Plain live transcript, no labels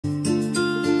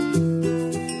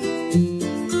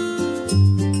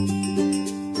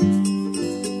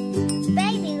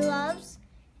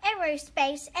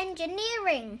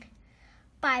Engineering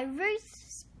by Ruth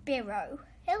Spiro,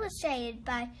 illustrated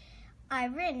by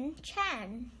Irene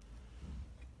Chan.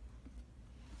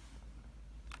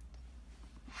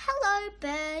 Hello,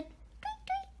 bird.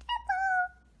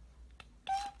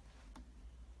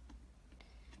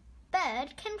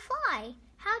 Bird can fly.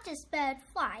 How does bird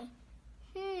fly?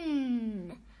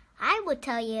 I will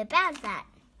tell you about that.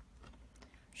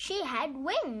 She had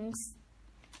wings.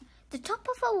 The top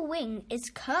of her wing is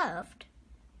curved.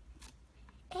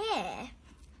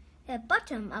 The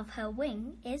bottom of her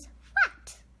wing is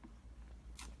flat.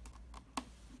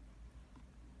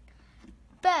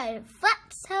 Bird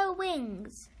flaps her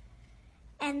wings,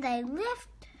 and they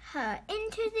lift her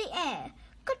into the air.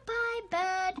 Goodbye,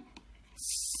 bird.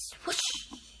 Swoosh.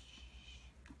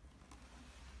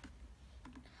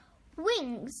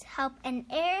 Wings help an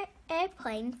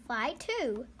airplane fly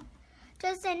too.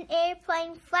 Does an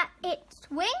airplane flap its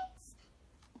wings?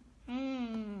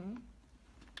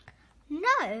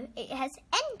 No, it has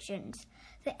engines.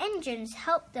 The engines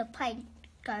help the plane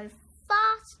go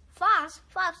fast, fast,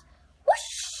 fast.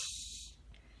 Whoosh!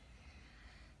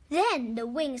 Then the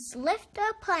wings lift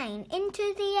the plane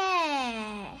into the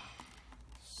air.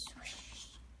 Swoosh.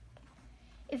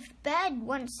 If bird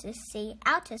wants to see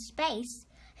outer space,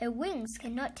 her wings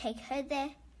cannot take her there.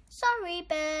 Sorry,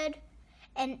 bird.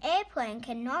 An airplane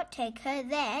cannot take her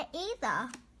there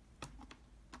either.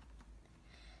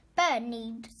 Bird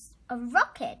needs a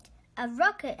rocket. A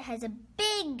rocket has a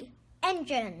big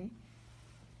engine.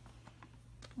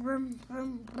 Vroom,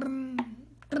 vroom, vroom,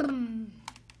 vroom.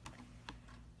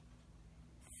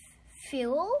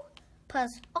 Fuel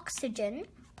plus oxygen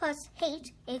plus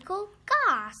heat equal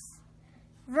gas.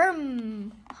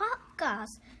 Vroom. Hot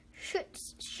gas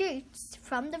shoots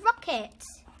from the rocket.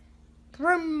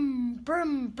 Brum,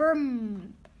 brum,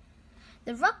 brum.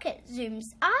 The rocket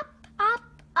zooms up, up,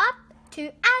 up to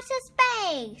outer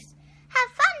space.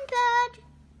 Have fun, bird.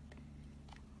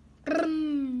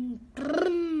 Brum.